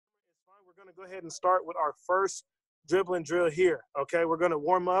we're going to go ahead and start with our first dribbling drill here. Okay, we're going to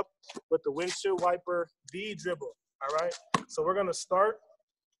warm up with the windshield wiper V dribble. All right, so we're going to start.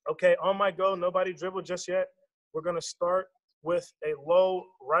 Okay, on my go, nobody dribble just yet. We're going to start with a low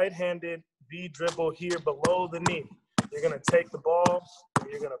right-handed V dribble here below the knee. You're going to take the ball, and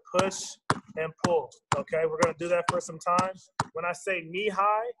you're going to push and pull. Okay, we're going to do that for some time. When I say knee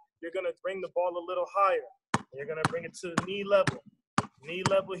high, you're going to bring the ball a little higher. You're going to bring it to knee level. Knee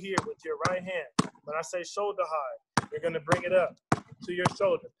level here with your right hand. When I say shoulder high, you're going to bring it up to your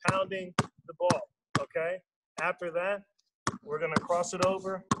shoulder, pounding the ball, okay? After that, we're going to cross it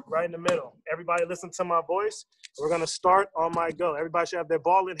over right in the middle. Everybody listen to my voice. We're going to start on my go. Everybody should have their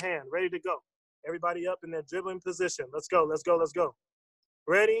ball in hand, ready to go. Everybody up in their dribbling position. Let's go, let's go, let's go.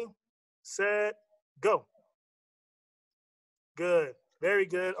 Ready, set, go. Good, very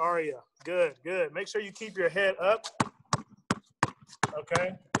good, Aria. Good, good. Make sure you keep your head up.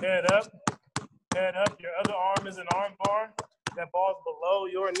 Okay, head up, head up. Your other arm is an arm bar. That ball's below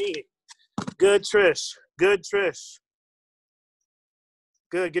your knee. Good, Trish. Good, Trish.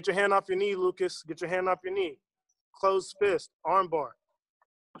 Good. Get your hand off your knee, Lucas. Get your hand off your knee. Closed fist, arm bar.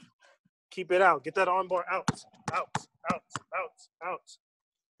 Keep it out. Get that arm bar out, out, out, out, out.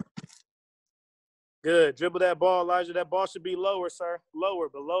 Good. Dribble that ball, Elijah. That ball should be lower, sir. Lower,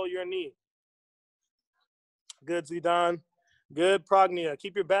 below your knee. Good, Zidane. Good, Prognia.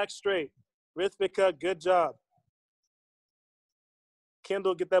 Keep your back straight. Rithvika, good job.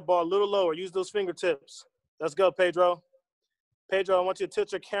 Kendall, get that ball a little lower. Use those fingertips. Let's go, Pedro. Pedro, I want you to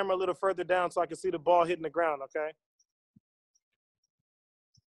tilt your camera a little further down so I can see the ball hitting the ground, okay?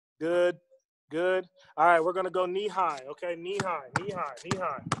 Good, good. All right, we're going to go knee high, okay? Knee high, knee high, knee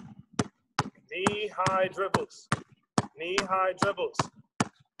high. Knee high dribbles. Knee high dribbles.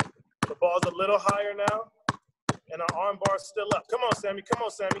 The ball's a little higher now. And our arm bar's still up. Come on, Sammy. Come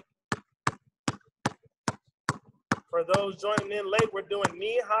on, Sammy. For those joining in late, we're doing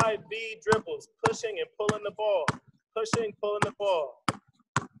knee-high V dribbles, pushing and pulling the ball. Pushing, pulling the ball.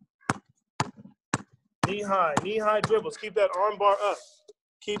 Knee-high dribbles. Keep that arm bar up.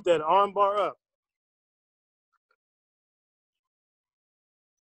 Keep that arm bar up.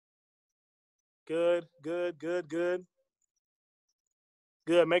 Good, good, good, good.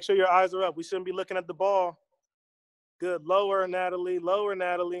 Good. Make sure your eyes are up. We shouldn't be looking at the ball. Good. Lower, Natalie. Lower,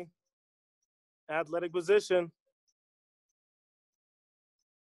 Natalie. Athletic position.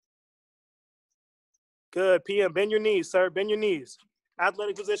 Good. PM. Bend your knees, sir. Bend your knees.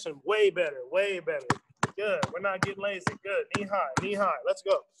 Athletic position. Way better. Way better. Good. We're not getting lazy. Good. Knee high. Knee high. Let's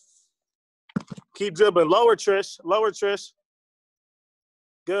go. Keep dribbling. Lower, Trish. Lower, Trish.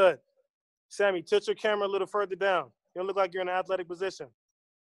 Good. Sammy, tilt your camera a little further down. You don't look like you're in an athletic position.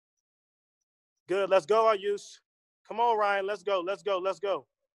 Good. Let's go, Ayush. Come on, Ryan. Let's go. Let's go. Let's go.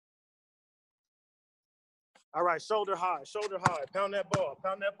 All right. Shoulder high. Shoulder high. Pound that ball.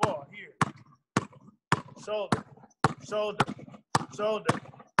 Pound that ball. Here. Shoulder. Shoulder. Shoulder.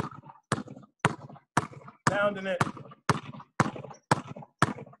 Pounding it.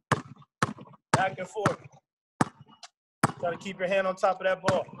 Back and forth. Got to keep your hand on top of that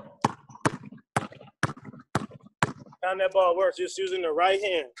ball. Pound that ball works. Just using the right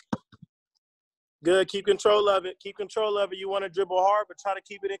hand. Good. Keep control of it. Keep control of it. You want to dribble hard, but try to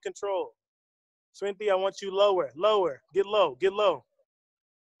keep it in control. Swinty, I want you lower. Lower. Get low. Get low.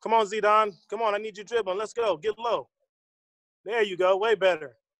 Come on, Zidane. Come on. I need you dribbling. Let's go. Get low. There you go. Way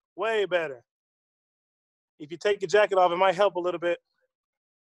better. Way better. If you take your jacket off, it might help a little bit.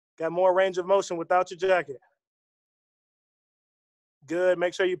 Got more range of motion without your jacket. Good.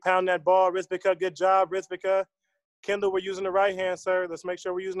 Make sure you pound that ball. Rizvika, good job. Rizvika. Kendall, we're using the right hand, sir. Let's make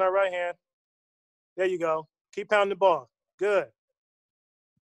sure we're using our right hand. There you go. Keep pounding the ball. Good.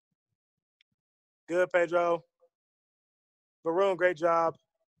 Good, Pedro. Varun, great job.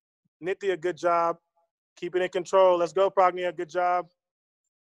 Nithya, good job. Keep it in control. Let's go, Pragnia. Good job.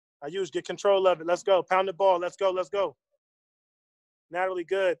 Ayush, get control of it. Let's go. Pound the ball. Let's go. Let's go. Natalie,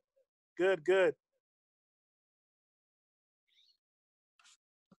 good. Good, good.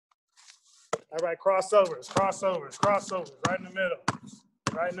 All right, crossovers, crossovers, crossovers. Right in the middle.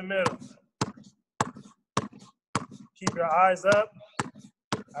 Right in the middle. Keep your eyes up.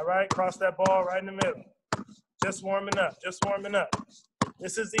 All right, cross that ball right in the middle. Just warming up, just warming up.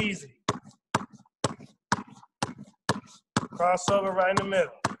 This is easy. Crossover right in the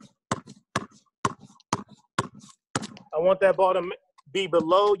middle. I want that ball to be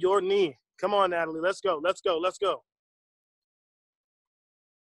below your knee. Come on, Natalie, let's go, let's go, let's go.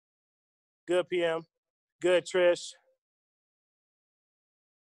 Good, PM. Good, Trish.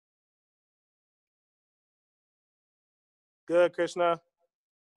 Good, Krishna.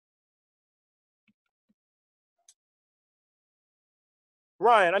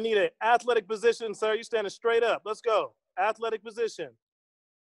 Ryan, I need an athletic position, sir. You standing straight up. Let's go. Athletic position.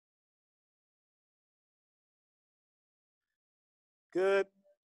 Good.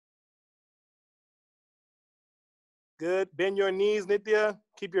 Good. Bend your knees, Nithya.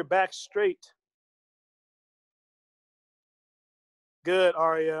 Keep your back straight. Good,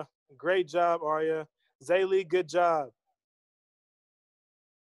 Arya. Great job, Arya. Zaylee, good job.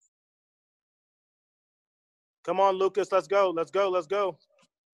 Come on, Lucas. Let's go. Let's go. Let's go.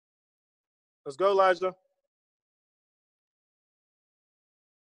 Let's go, Elijah.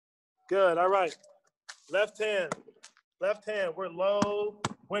 Good. All right. Left hand. Left hand. We're low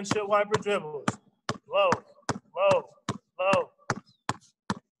windshield wiper dribbles. Low, low, low.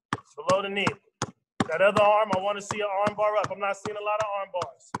 Below the knee. That other arm, I want to see an arm bar up. I'm not seeing a lot of arm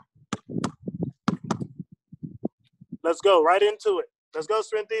bars. Let's go. Right into it. Let's go,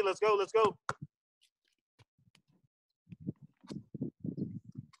 Srinthi. Let's go. Let's go.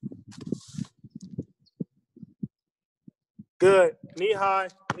 Good. Knee high.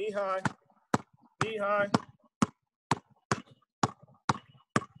 Knee high. Knee high.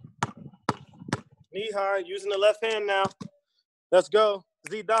 Knee high. Using the left hand now. Let's go.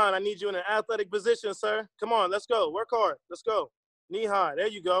 Zidane, I need you in an athletic position, sir. Come on, let's go. Work hard. Let's go. Knee high. There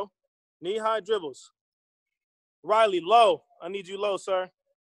you go. Knee high dribbles. Riley, low. I need you low, sir.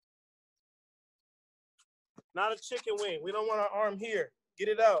 Not a chicken wing. We don't want our arm here. Get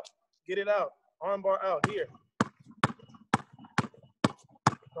it out. Get it out. Arm bar out here.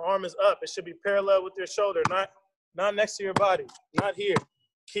 The arm is up. It should be parallel with your shoulder, not next to your body. Not here.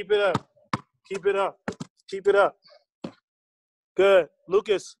 Keep it up. Keep it up. Keep it up. Good.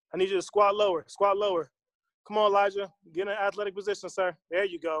 Lucas, I need you to squat lower. Squat lower. Come on, Elijah. Get in an athletic position, sir. There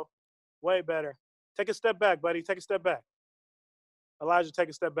you go. Way better. Take a step back, buddy. Take a step back. Elijah, take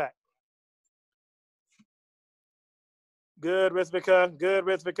a step back. Good, Rithvika. Good,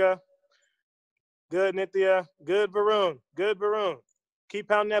 Rithvika. Good, Nithya. Good, Varun. Good, Varun. Keep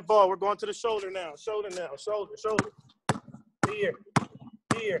pounding that ball. We're going to the shoulder now. Shoulder now. Shoulder, shoulder. Here.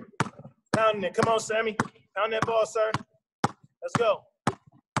 Here. Pounding it. Come on, Sammy. Pound that ball, sir. Let's go.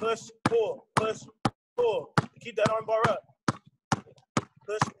 Push, pull, push, pull. Keep that arm bar up.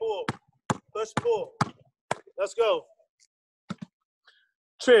 Push, pull, push, pull. Let's go.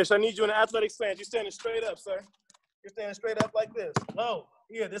 Trish, I need you in an athletic stance. You're standing straight up, sir. You're standing straight up like this. Low.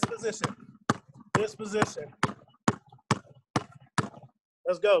 Here, this position. This position.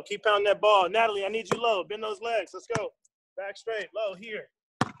 Let's go. Keep pounding that ball. Natalie, I need you low. Bend those legs. Let's go. Back straight. Low. Here.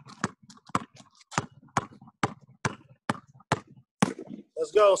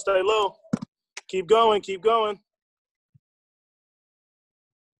 Let's go. Stay low. Keep going. Keep going.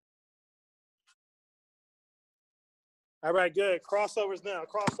 All right, good. Crossovers now.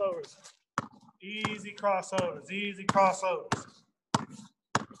 Crossovers. Easy crossovers. Easy crossovers.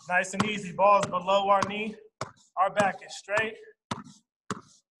 Nice and easy. Balls below our knee. Our back is straight.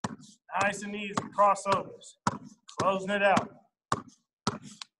 Nice and easy. Crossovers. Closing it out.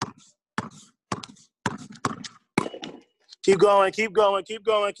 Keep going, keep going, keep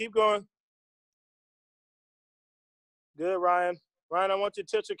going, keep going. Good, Ryan. Ryan, I want you to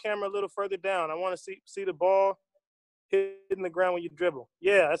tilt your camera a little further down. I want to see the ball hitting the ground when you dribble.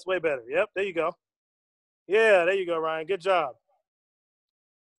 Yeah, that's way better. Yep, there you go. Yeah, there you go, Ryan. Good job.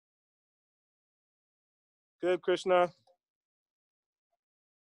 Good, Krishna.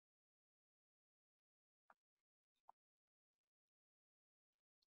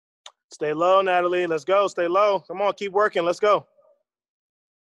 Stay low, Natalie. Let's go. Stay low. Come on, keep working. Let's go.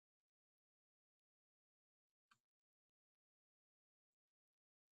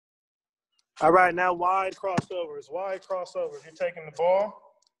 All right, now wide crossovers. Wide crossovers. You're taking the ball.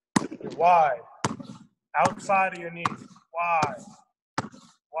 You're wide. Outside of your knees. Wide.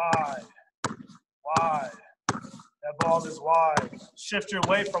 Wide. Wide. That ball is wide. Shift your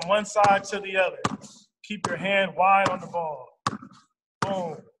weight from one side to the other. Keep your hand wide on the ball.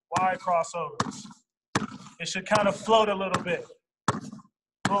 Boom. Wide crossovers. It should kind of float a little bit.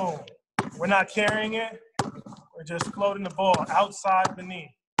 Boom. We're not carrying it. We're just floating the ball outside the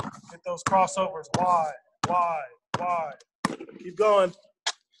knee. Get those crossovers wide, wide, wide. Keep going.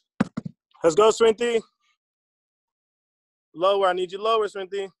 Let's go, Srinthi. Lower. I need you lower,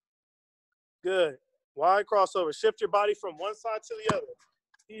 Srinthi. Good. Wide crossover. Shift your body from one side to the other.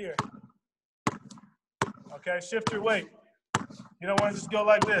 Here. Okay, shift your weight. You don't want to just go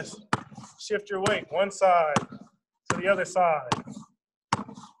like this. Shift your weight one side to the other side.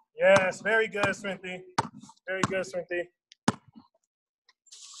 Yes, very good, Srinthi. Very good, Srinthi.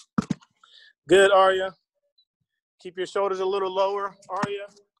 Good, Arya. Keep your shoulders a little lower, Arya.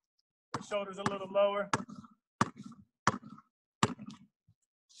 Your shoulders a little lower.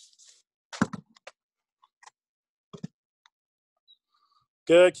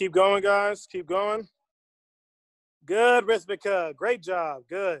 Good. Keep going, guys. Keep going. Good, Rithvika. Great job.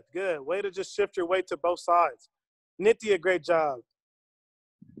 Good, good. Way to just shift your weight to both sides. Nitya, great job.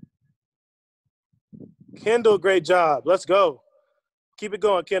 Kendall, great job. Let's go. Keep it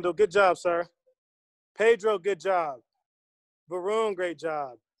going, Kendall. Good job, sir. Pedro, good job. Varun, great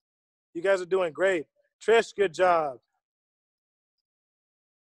job. You guys are doing great. Trish, good job.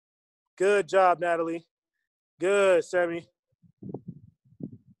 Good job, Natalie. Good, Sammy.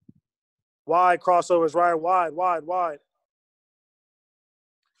 Wide crossovers, right? Wide, wide, wide.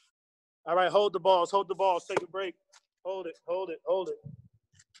 All right, hold the balls. Hold the balls. Take a break. Hold it, hold it, hold it.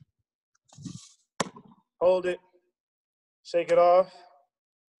 Hold it. Shake it off.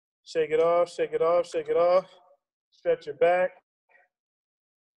 Shake it off, shake it off, shake it off. Stretch your back.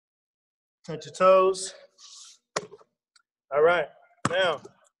 Touch your toes. All right, now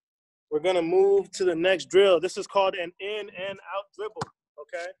we're gonna move to the next drill. This is called an in and out dribble,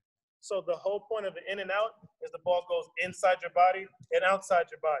 okay? So the whole point of the in and out is the ball goes inside your body and outside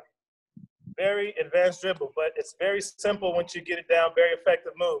your body. Very advanced dribble, but it's very simple once you get it down, very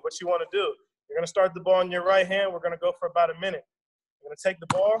effective move. What you wanna do, you're gonna start the ball in your right hand. We're gonna go for about a minute. You're gonna take the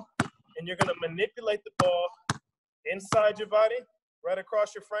ball and you're gonna manipulate the ball inside your body, right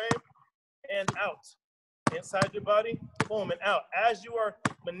across your frame, and out. Inside your body, boom, and out. As you are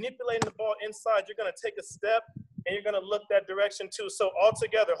manipulating the ball inside, you're gonna take a step and you're gonna look that direction too. So all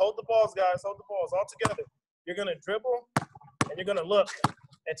together, hold the balls, guys, hold the balls, all together. You're gonna dribble and you're gonna look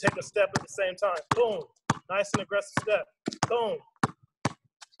and take a step at the same time. Boom, nice and aggressive step. Boom,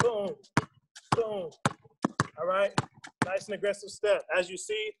 boom, boom. All right, nice and aggressive step. As you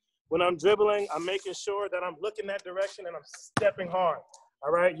see, when I'm dribbling, I'm making sure that I'm looking that direction and I'm stepping hard.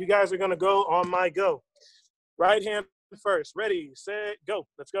 All right, you guys are gonna go on my go. Right hand first. Ready, set, go.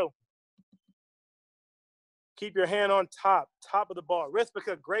 Let's go. Keep your hand on top of the ball.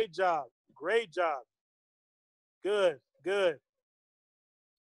 Rithvika, great job. Great job. Good, good.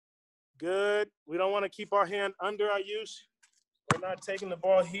 Good. We don't want to keep our hand under our use. We're not taking the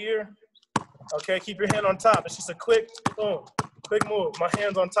ball here. Okay, keep your hand on top. It's just a quick, boom, quick move. My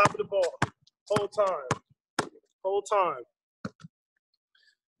hand's on top of the ball. Whole time. Whole time.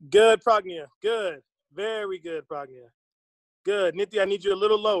 Good, Pragnya. Good. Very good, Pragnya. Good. Nitya, I need you a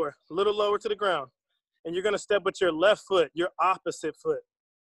little lower to the ground. And you're going to step with your left foot, your opposite foot.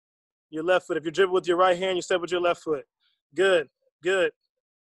 Your left foot. If you dribble with your right hand, you step with your left foot. Good, good.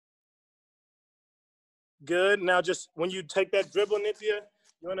 Good. Now just when you take that dribble, Nitya,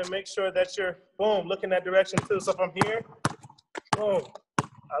 you want to make sure that you're, boom, looking that direction too. So if I'm here, boom,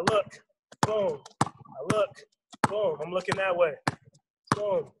 I look, boom, I look, boom, I'm looking that way.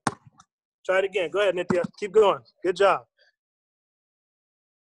 Boom. Try it again. Go ahead, Nitya. Keep going. Good job.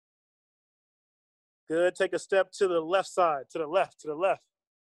 Good. Take a step to the left side, to the left, to the left.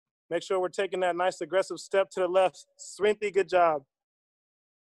 Make sure we're taking that nice aggressive step to the left. Swinty, good job.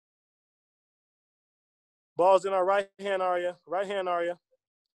 Ball's in our right hand, Arya. Right hand, Arya.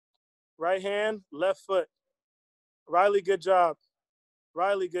 Right hand, left foot. Riley, good job.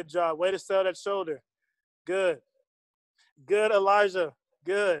 Riley, good job. Way to sell that shoulder. Good. Good, Elijah.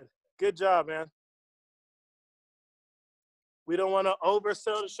 Good. Good job, man. We don't want to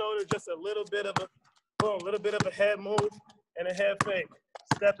oversell the shoulder, just a little bit of a, boom, a little bit of a head move and a head fake.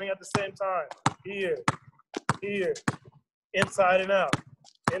 Stepping at the same time. Here, here, inside and out,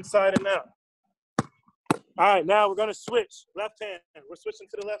 inside and out. All right, now we're going to switch. Left hand. We're switching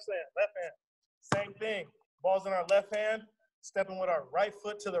to the left hand. Left hand. Same thing. Ball's in our left hand. Stepping with our right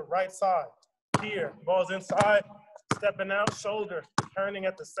foot to the right side. Here, ball's inside. Stepping out, shoulder. Turning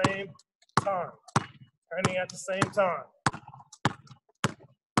at the same time. Turning at the same time.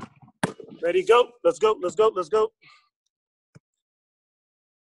 Ready, go. Let's go, let's go, let's go.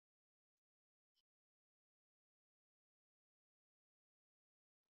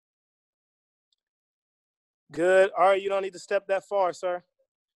 Good. All right, you don't need to step that far, sir.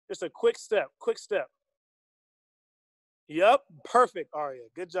 Just a quick step, quick step. Yep, perfect, Arya.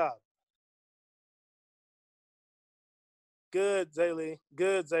 Good job. Good, Zaylee.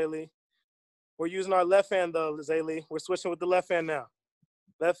 Good, Zaylee. We're using our left hand, though, Zaylee. We're switching with the left hand now.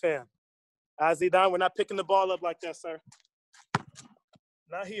 Left hand. Azidan, we're not picking the ball up like that, sir.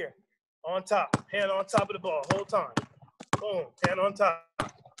 Not here. On top. Hand on top of the ball. Whole time. Boom. Hand on top.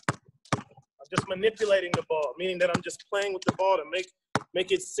 I'm just manipulating the ball, meaning that I'm just playing with the ball to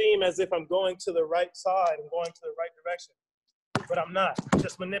make it seem as if I'm going to the right side and going to the right direction. But I'm not. I'm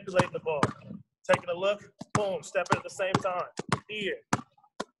just manipulating the ball. Taking a look. Boom. Stepping at the same time. Here.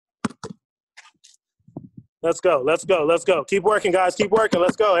 Let's go. Let's go. Let's go. Keep working, guys. Keep working.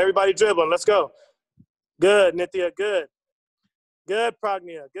 Let's go. Everybody dribbling. Let's go. Good, Nitya. Good. Good,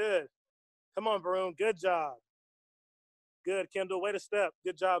 Pragnia. Good. Come on, Varun. Good job. Good, Kendall. Way to step.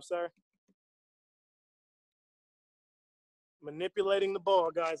 Good job, sir. Manipulating the ball,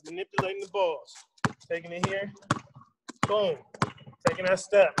 guys. Manipulating the balls. Taking it here. Boom. Taking that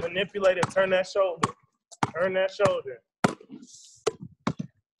step. Manipulate it. Turn that shoulder. Turn that shoulder.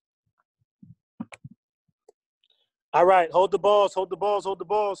 All right. Hold the balls. Hold the balls. Hold the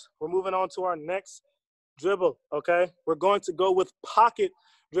balls. We're moving on to our next dribble, okay? We're going to go with pocket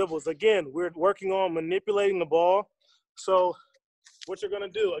dribbles. Again, we're working on manipulating the ball. So what you're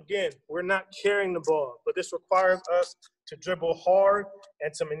going to do, again, we're not carrying the ball, but this requires us to dribble hard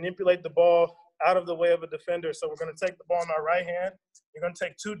and to manipulate the ball out of the way of a defender. So we're going to take the ball in our right hand. You're going to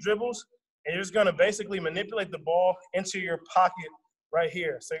take 2 dribbles, and you're just going to basically manipulate the ball into your pocket right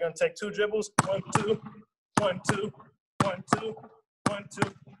here. So you're going to take 2 dribbles, 1, 2, 1, 2, 1, 2, 1,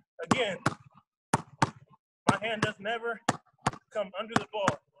 2. Again, my hand does never come under the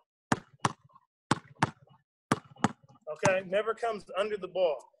ball. Okay, never comes under the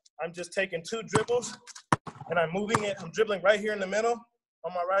ball. I'm just taking 2 dribbles and I'm moving it. I'm dribbling right here in the middle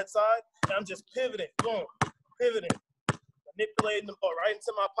on my right side. And I'm just pivoting, boom, pivoting, manipulating the ball right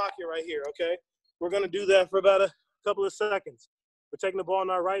into my pocket right here, okay? We're gonna do that for about a couple of seconds. We're taking the ball in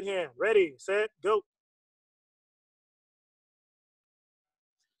our right hand. Ready, set, go.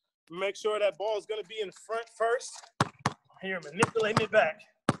 Make sure that ball is gonna be in front first. Here, manipulating it back,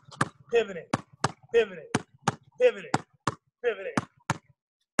 pivoting, pivoting, pivoting, pivoting.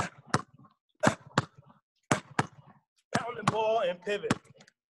 Pound the ball and pivot.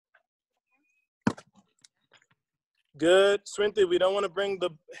 Good. Swinty, we don't want to bring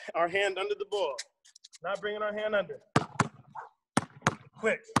our hand under the ball. Not bringing our hand under.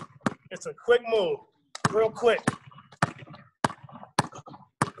 Quick. It's a quick move. Real quick.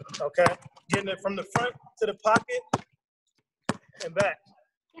 Okay. Getting it from the front to the pocket and back.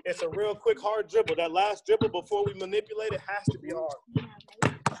 It's a real quick, hard dribble. That last dribble before we manipulate it has to be hard.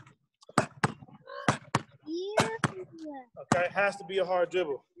 Okay, it has to be a hard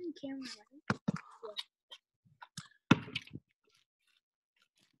dribble.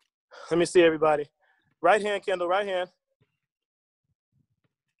 Let me see everybody. Right hand, Kendall, right hand.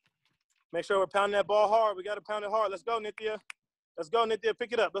 Make sure we're pounding that ball hard. We got to pound it hard. Let's go, Nithya. Let's go, Nithya.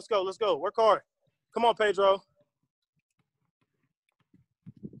 Pick it up. Let's go. Let's go. Work hard. Come on, Pedro.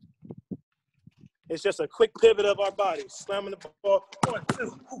 It's just a quick pivot of our bodies. Slamming the ball. 1,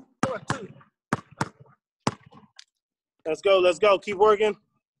 2. 1, 2. Let's go. Let's go. Keep working.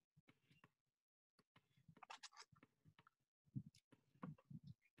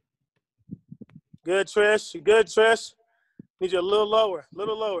 Good, Trish. Good, Trish. Need you a little lower. A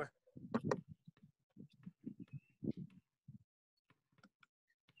little lower.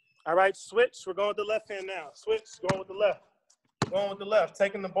 All right, switch. We're going with the left hand now. Switch. Going with the left. Going with the left.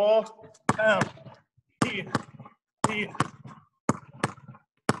 Taking the ball. Down. Here. Here.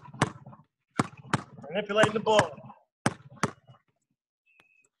 Manipulating the ball.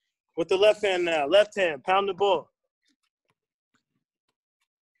 With the left hand now. Left hand. Pound the ball.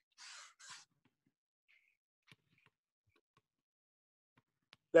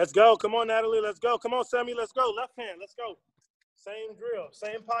 Let's go. Come on, Natalie. Let's go. Come on, Sammy. Let's go. Left hand. Let's go. Same drill.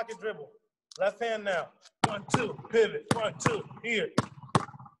 Same pocket dribble. Left hand now. 1, 2. Pivot. 1, 2. Here.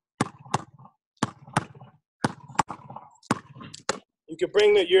 You can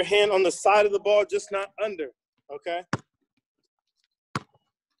bring your hand on the side of the ball, just not under. Okay?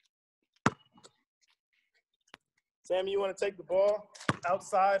 Sammy, you want to take the ball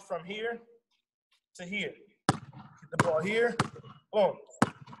outside from here to here. Get the ball here. Boom.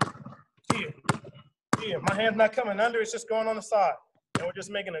 Here. Here. My hand's not coming under. It's just going on the side. And we're just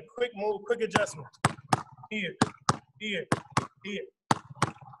making a quick move, quick adjustment. Here. Here. Here.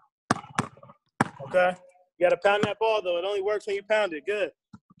 Okay? You got to pound that ball, though. It only works when you pound it. Good.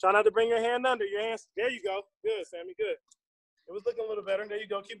 Try not to bring your hand under. Your hands. There you go. Good, Sammy. Good. It was looking a little better. There you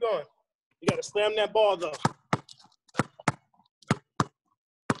go. Keep going. You got to slam that ball, though.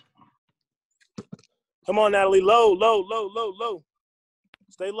 Come on, Natalie. Low, low, low, low, low.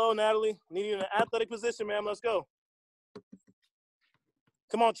 Stay low, Natalie. Need you in an athletic position, man. Let's go.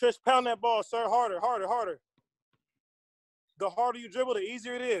 Come on, Trish. Pound that ball, sir. Harder, harder, harder. The harder you dribble, the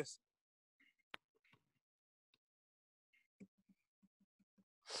easier it is.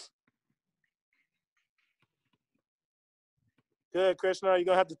 Good, Krishna. You're going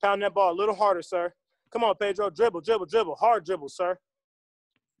to have to pound that ball a little harder, sir. Come on, Pedro. Dribble, dribble, dribble. Hard dribble, sir.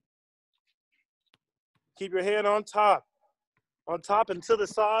 Keep your head on top. On top and to the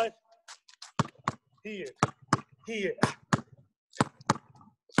side. Here. Here.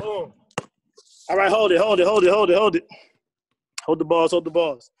 Boom. All right, hold it, hold it, hold it, hold it, hold it. Hold the balls, hold the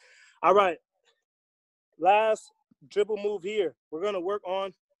balls. All right. Last dribble move here. We're going to work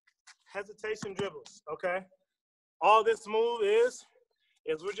on hesitation dribbles, okay? All this move is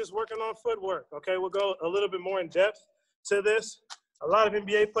we're just working on footwork, okay? We'll go a little bit more in depth to this. A lot of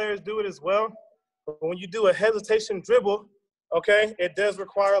NBA players do it as well. But when you do a hesitation dribble, okay, it does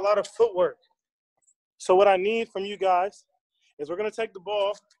require a lot of footwork. So what I need from you guys is we're going to take the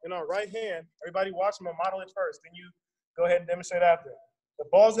ball in our right hand. Everybody watch me, model it first. Then you go ahead and demonstrate after. The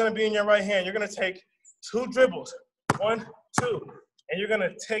ball's going to be in your right hand. You're going to take 2 dribbles, 1, 2, and you're going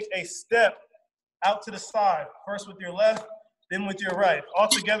to take a step out to the side, first with your left, then with your right. All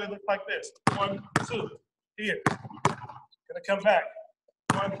together look like this. 1, 2, here. Gonna come back.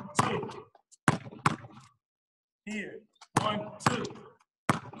 1, 2. Here. 1, 2.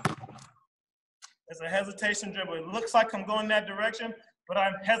 It's a hesitation dribble. It looks like I'm going that direction, but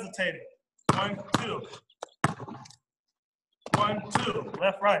I'm hesitating. 1, 2. 1, 2.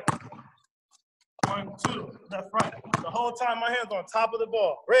 Left, right. 1, 2. Left, right. The whole time my hand's on top of the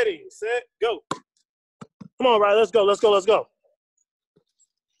ball. Ready, set, go. Come on, Riley. Let's go. Let's go. Let's go.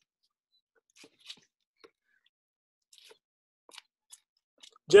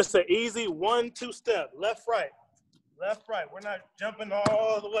 Just an easy 1, 2 step. Left, right. Left, right. We're not jumping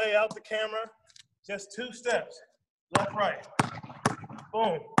all the way out the camera. Just 2 steps. Left, right.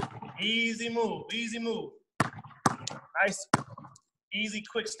 Boom. Easy move. Easy move. Nice, easy,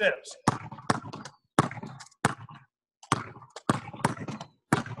 quick steps.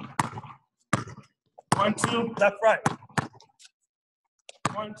 One, 2, left, right.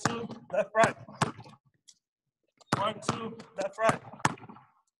 1, 2, left, right. 1, 2, left, right.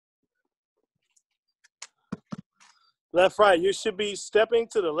 Left, right. You should be stepping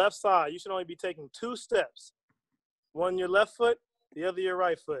to the left side. You should only be taking 2 steps. One your left foot, the other your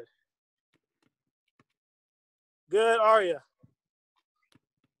right foot. Good, Arya.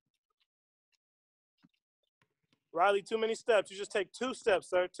 Riley, too many steps. You just take 2 steps,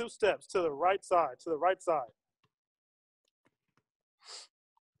 sir. 2 steps to the right side, to the right side.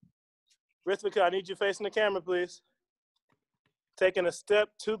 Rithvika, I need you facing the camera, please. Taking a step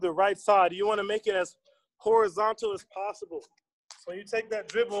to the right side. You want to make it as horizontal as possible. So you take that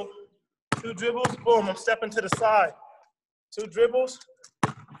dribble, 2 dribbles, boom, I'm stepping to the side. 2 dribbles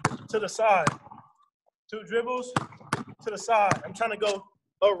to the side. 2 dribbles to the side. I'm trying to go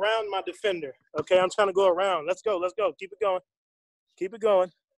around my defender. Okay, I'm trying to go around. Let's go, let's go. Keep it going. Keep it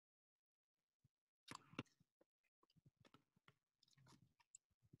going.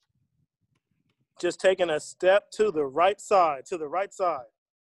 Just taking a step to the right side, to the right side.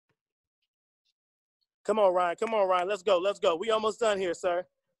 Come on, Ryan. Come on, Ryan. Let's go. Let's go. We almost done here, sir.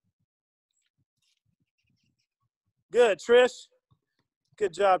 Good, Trish.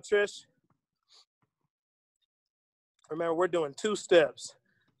 Good job, Trish. Remember, we're doing 2 steps.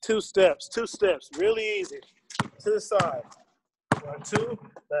 2 steps. 2 steps. Really easy. To the side. 1, 2,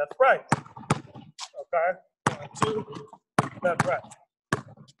 left, right. Okay. 1, 2, left, right.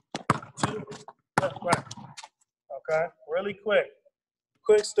 2, left, right. Okay. Really quick.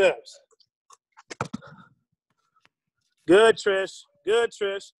 Quick steps. Good, Trish. Good,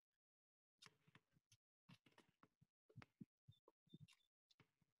 Trish.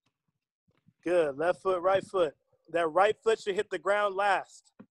 Good. Left foot, right foot. That right foot should hit the ground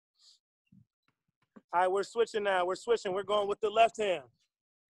last. All right, we're switching now. We're switching. We're going with the left hand.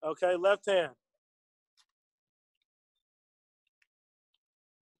 Okay, left hand.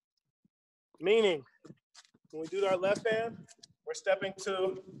 Meaning, when we do our left hand, we're stepping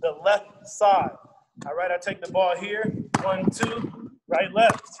to the left side. All right, I take the ball here. 1, 2, right,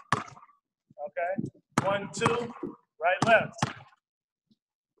 left. Okay, 1, 2, right, left.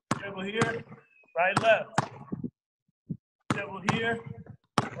 Dribble here, right, left. Dribble here,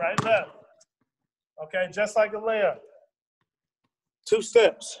 right, left. Okay, just like a layup. 2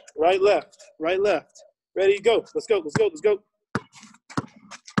 steps, right, left, right, left. Ready, go. Let's go, let's go, let's go.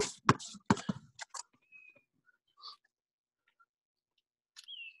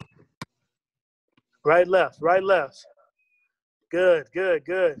 Right, left, right, left. Good, good,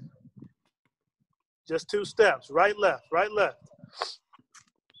 good. Just 2 steps, right, left, right, left.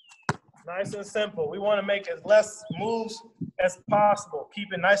 Nice and simple. We want to make as less moves as possible.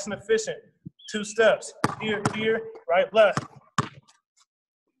 Keep it nice and efficient. 2 steps. Here, here, right, left.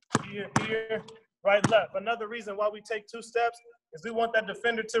 Here, here, right, left. Another reason why we take 2 steps is we want that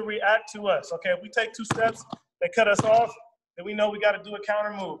defender to react to us. Okay, if we take 2 steps, they cut us off, then we know we got to do a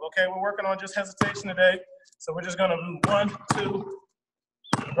counter move. Okay, we're working on just hesitation today. So we're just going to move 1, 2,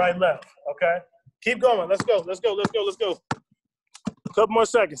 right, left. Okay, keep going. Let's go, let's go, let's go, let's go. Couple more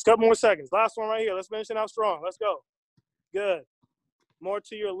seconds, couple more seconds. Last one right here. Let's finish it out strong. Let's go. Good. More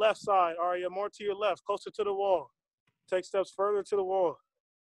to your left side, Aria. More to your left, closer to the wall. Take steps further to the wall.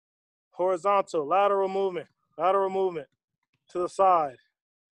 Horizontal, lateral movement to the side.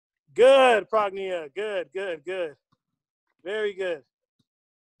 Good, Pragnia. Good, good, good. Very good.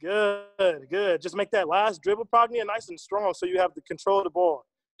 Good, good. Just make that last dribble, Pragnia, nice and strong so you have the control of the ball.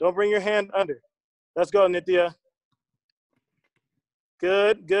 Don't bring your hand under. Let's go, Nithya.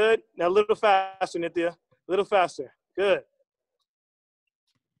 Good, good. Now a little faster, Nithya. A little faster. Good.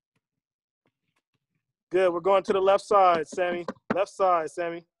 Good. We're going to the left side, Sammy. Left side,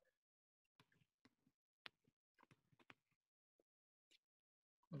 Sammy.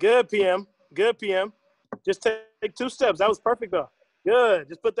 Good, PM. Good, PM. Just take 2 steps. That was perfect, though. Good.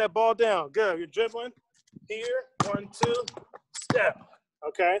 Just put that ball down. Good. You're dribbling. Here. 1, 2, step.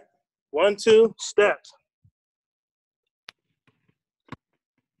 Okay. 1, 2, step.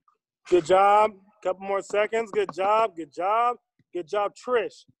 Good job. Couple more seconds. Good job. Good job. Good job,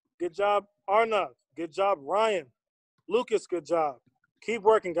 Trish. Good job, Arnav. Good job, Ryan. Lucas, good job. Keep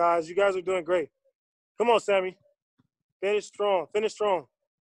working, guys. You guys are doing great. Come on, Sammy. Finish strong. Finish strong.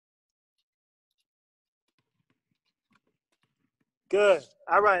 Good.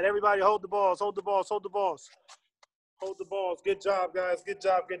 All right, everybody hold the balls. Hold the balls. Hold the balls. Hold the balls. Good job, guys. Good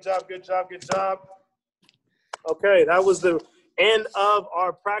job. Good job. Good job. Good job. Okay, that was the end of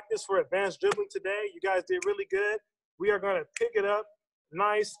our practice for advanced dribbling today. You guys did really good. We are going to pick it up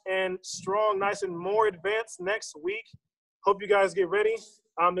nice and strong, nice and more advanced next week. Hope you guys get ready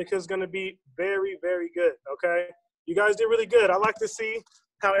because it's going to be very, very good, okay? You guys did really good. I like to see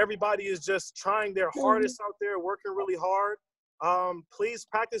how everybody is just trying their hardest out there, working really hard. Please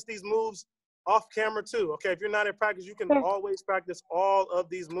practice these moves off camera too, okay? If you're not in practice, you can always practice all of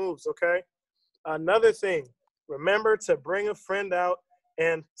these moves, okay? Another thing, remember to bring a friend out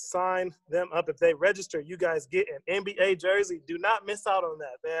and sign them up. If they register, you guys get an NBA jersey. Do not miss out on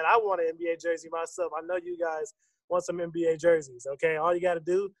that, man. I want an NBA jersey myself. I know you guys want some NBA jerseys, okay? All you got to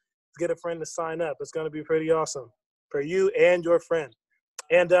do is get a friend to sign up. It's going to be pretty awesome for you and your friend.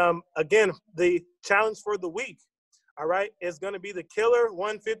 And again, the challenge for the week, all right, is going to be the Killer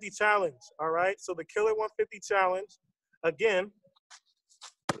 150 Challenge, all right? So the Killer 150 Challenge, again,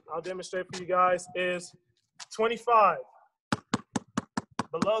 I'll demonstrate for you guys, is 25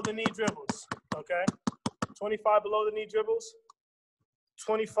 below the knee dribbles, okay? 25 below the knee dribbles,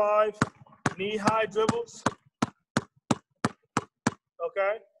 25 knee-high dribbles,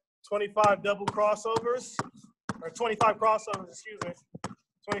 okay? 25 double crossovers, or 25 crossovers, excuse me.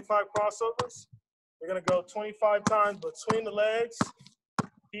 25 crossovers. We're gonna go 25 times between the legs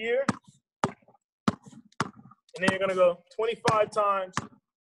here. And then you're gonna go 25 times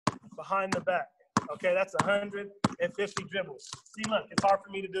behind the back. Okay, that's 150 dribbles. See, look, it's hard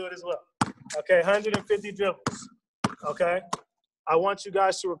for me to do it as well. Okay, 150 dribbles. Okay, I want you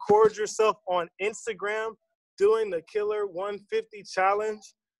guys to record yourself on Instagram doing the Killer 150 Challenge.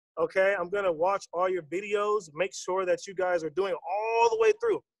 Okay, I'm gonna watch all your videos. Make sure that you guys are doing all the way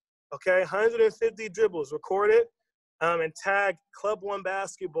through. Okay, 150 dribbles. Record it and tag Club One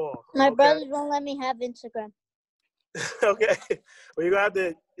Basketball. My brothers won't let me have Instagram. Okay, well, you're going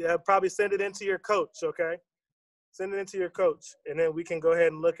to have to probably send it into your coach, okay? Send it into your coach, and then we can go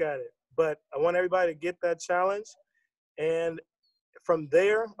ahead and look at it. But I want everybody to get that challenge. And from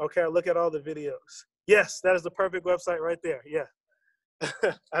there, okay, I'll look at all the videos. Yes, that is the perfect website right there. Yeah,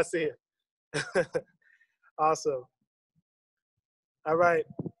 I see it. Awesome. All right.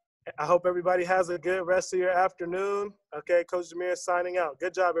 I hope everybody has a good rest of your afternoon. Okay, Coach Jameer signing out.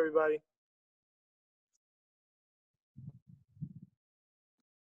 Good job, everybody.